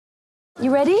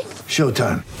You ready?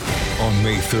 Showtime. On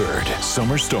May 3rd,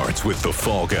 summer starts with The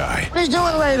Fall Guy. Let's do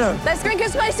it later. Let's drink a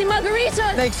spicy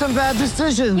margarita. Make some bad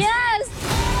decisions. Yes.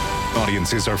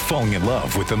 Audiences are falling in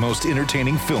love with the most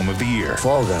entertaining film of the year.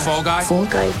 Fall Guy. Fall Guy? Fall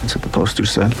Guy. That's what the poster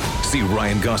said. See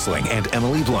Ryan Gosling and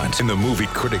Emily Blunt in the movie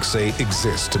critics say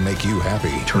exists to make you happy.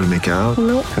 Trying to make it out?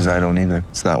 Nope. Because I don't either.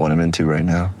 It's not what I'm into right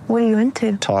now. What are you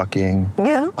into? Talking.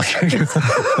 Yeah.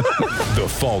 The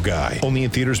Fall Guy. Only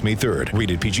in theaters May 3rd.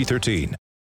 Rated PG-13.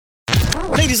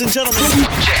 Ladies and gentlemen,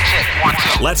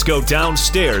 let's go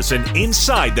downstairs and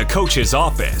inside the coach's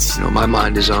office. You know, my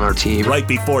mind is on our team. Right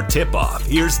before tip-off,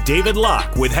 here's David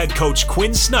Locke with head coach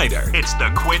Quinn Snyder. It's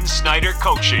the Quinn Snyder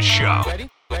Coaches Show.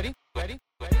 Ready?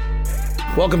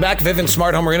 Welcome back to Vivint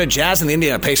Smart Home Arena. Jazz and the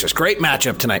Indiana Pacers. Great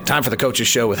matchup tonight. Time for the Coaches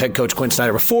Show with head coach Quinn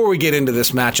Snyder. Before we get into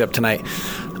this matchup tonight,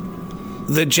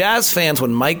 the Jazz fans,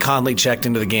 when Mike Conley checked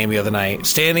into the game the other night,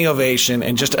 standing ovation,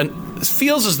 and just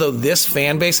feels as though this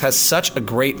fan base has such a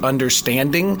great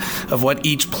understanding of what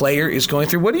each player is going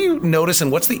through. What do you notice,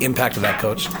 and what's the impact of that,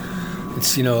 Coach?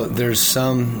 It's, there's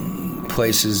some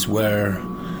places where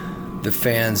the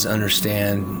fans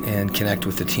understand and connect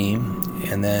with the team,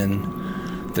 and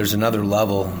then there's another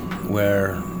level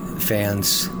where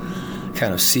fans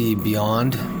kind of see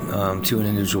beyond to an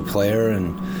individual player,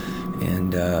 and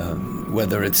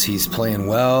whether it's he's playing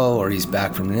well or he's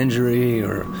back from an injury,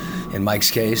 or in Mike's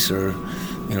case, or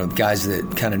guys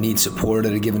that kind of need support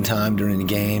at a given time during the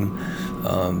game.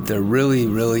 They're really,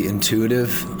 really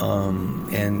intuitive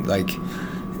and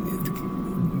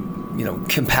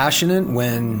compassionate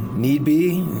when need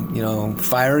be,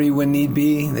 fiery when need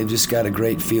be. They've just got a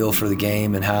great feel for the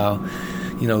game and how,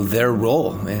 their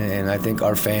role. And I think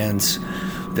our fans,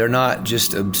 they're not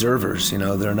just observers,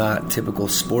 they're not typical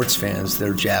sports fans,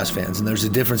 they're Jazz fans. And there's a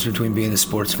difference between being a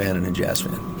sports fan and a Jazz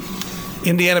fan.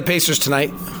 Indiana Pacers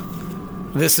tonight.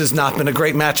 This has not been a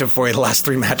great matchup for you the last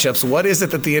three matchups. What is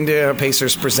it that the Indiana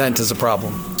Pacers present as a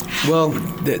problem? Well,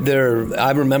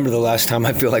 I remember the last time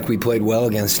I feel like we played well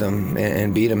against them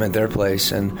and beat them at their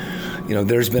place. And,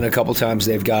 there's been a couple times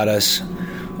they've got us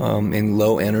in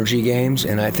low energy games.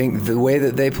 And I think the way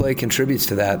that they play contributes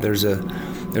to that. There's a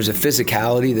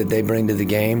physicality that they bring to the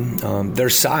game. Their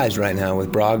size right now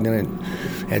with Brogdon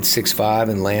at 6'5",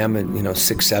 and Lamb at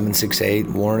 6'7",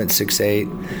 6'8", Warren at 6'8".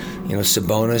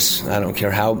 Sabonis, I don't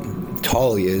care how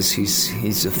tall he is,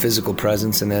 he's a physical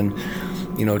presence. And then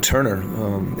Turner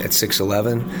at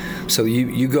 6'11". So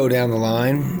you go down the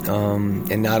line,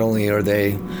 and not only are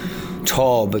they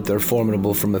tall, but they're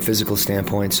formidable from a physical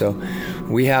standpoint. So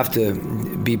we have to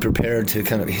be prepared to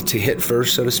to hit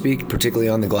first, so to speak, particularly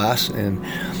on the glass. And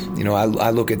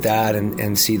I look at that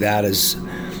and see that as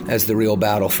the real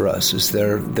battle for us, is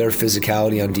their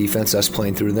physicality on defense, us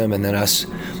playing through them, and then us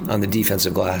on the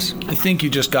defensive glass. I think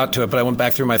you just got to it, but I went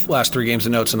back through my last three games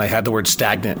of notes, and I had the word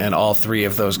stagnant in all three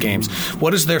of those games.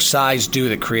 What does their size do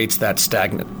that creates that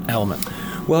stagnant element?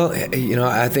 Well,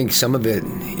 I think some of it,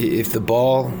 if the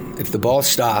ball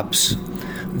stops,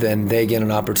 then they get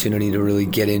an opportunity to really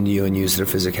get into you and use their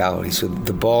physicality. So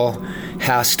the ball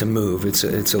has to move. It's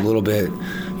a little bit,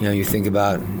 you think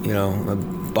about,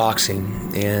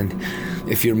 boxing, and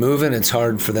if you're moving, it's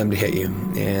hard for them to hit you.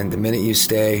 And the minute you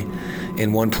stay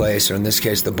in one place, or in this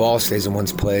case, the ball stays in one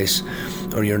place,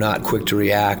 or you're not quick to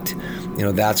react,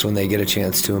 that's when they get a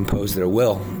chance to impose their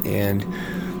will. And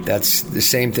that's the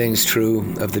same thing's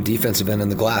true of the defensive end in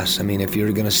the glass. I mean, if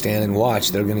you're going to stand and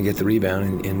watch, they're going to get the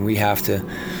rebound, and we have to,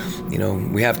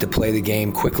 we have to play the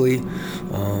game quickly,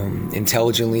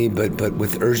 intelligently, but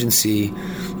with urgency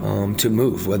to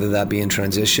move, whether that be in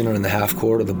transition or in the half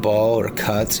court or the ball or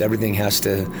cuts. Everything has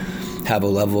to have a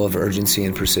level of urgency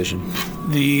and precision.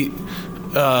 The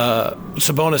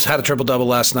Sabonis had a triple-double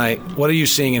last night. What are you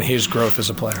seeing in his growth as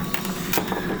a player?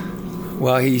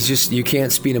 Well, you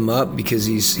can't speed him up because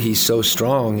he's so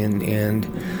strong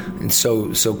and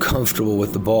so comfortable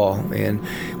with the ball. And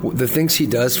the things he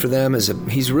does for them is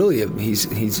he's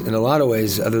in a lot of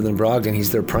ways, other than Brogdon,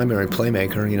 he's their primary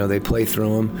playmaker. They play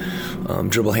through him,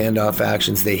 dribble handoff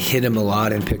actions. They hit him a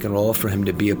lot in pick and roll for him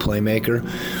to be a playmaker.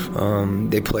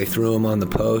 They play through him on the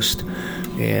post.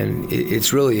 And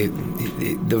it's really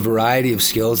the variety of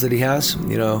skills that he has.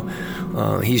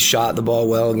 He's shot the ball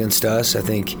well against us. I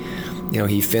think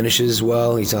he finishes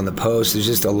well. He's on the post. There's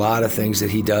just a lot of things that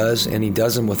he does, and he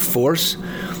does them with force.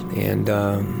 And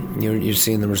you're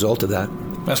seeing the result of that.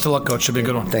 Best of luck, Coach. Should be a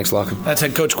good one. Thanks, Locke. That's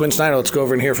head coach Quinn Snyder. Let's go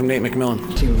over and hear from Nate McMillan.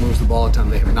 The team that moves the ball a ton,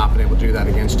 they have not been able to do that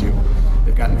against you.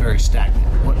 They've gotten very stagnant.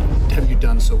 What have you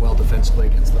done so well defensively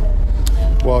against them?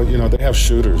 Well, they have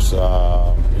shooters.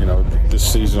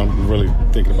 This season, I'm really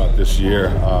thinking about this year.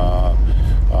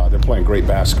 They're playing great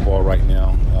basketball right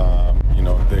now.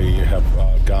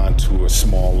 to a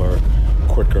smaller,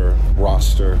 quicker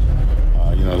roster.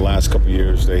 The last couple of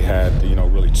years they had,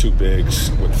 really two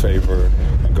bigs with Favor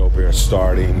and Gobert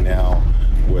starting. Now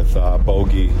with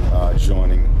Bogey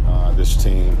joining this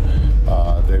team,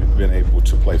 they've been able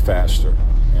to play faster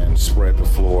and spread the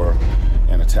floor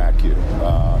and attack you.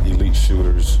 Elite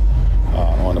shooters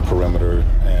on the perimeter,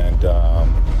 and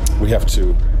we have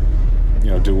to,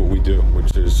 do what we do,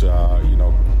 which is,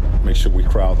 make sure we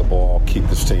crowd the ball, keep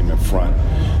this team in front,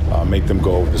 make them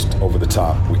go over the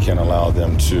top. We can't allow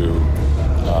them to,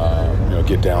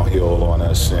 get downhill on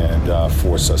us and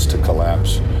force us to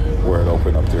collapse where it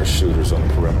open up their shooters on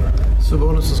the perimeter.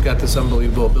 Sabonis has got this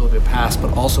unbelievable ability to pass,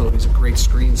 but also he's a great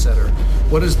screen setter.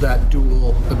 What does that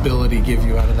dual ability give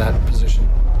you out of that position?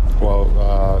 Well,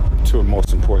 two of the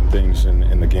most important things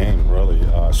in the game, really,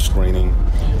 screening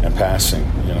and passing.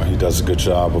 He does a good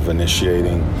job of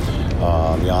initiating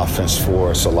the offense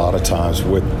for us a lot of times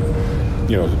with,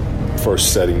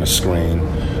 first setting the screen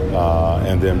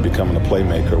and then becoming a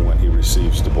playmaker when he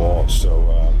receives the ball.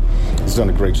 So he's done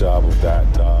a great job of that,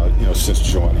 since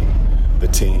joining the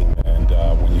team. And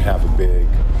when you have a big,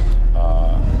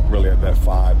 really at that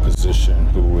 5 position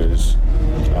who is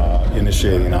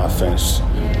initiating offense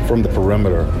from the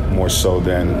perimeter more so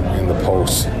than in the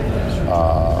post,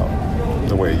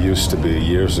 the way it used to be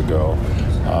years ago,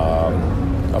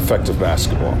 effective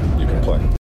basketball you can play.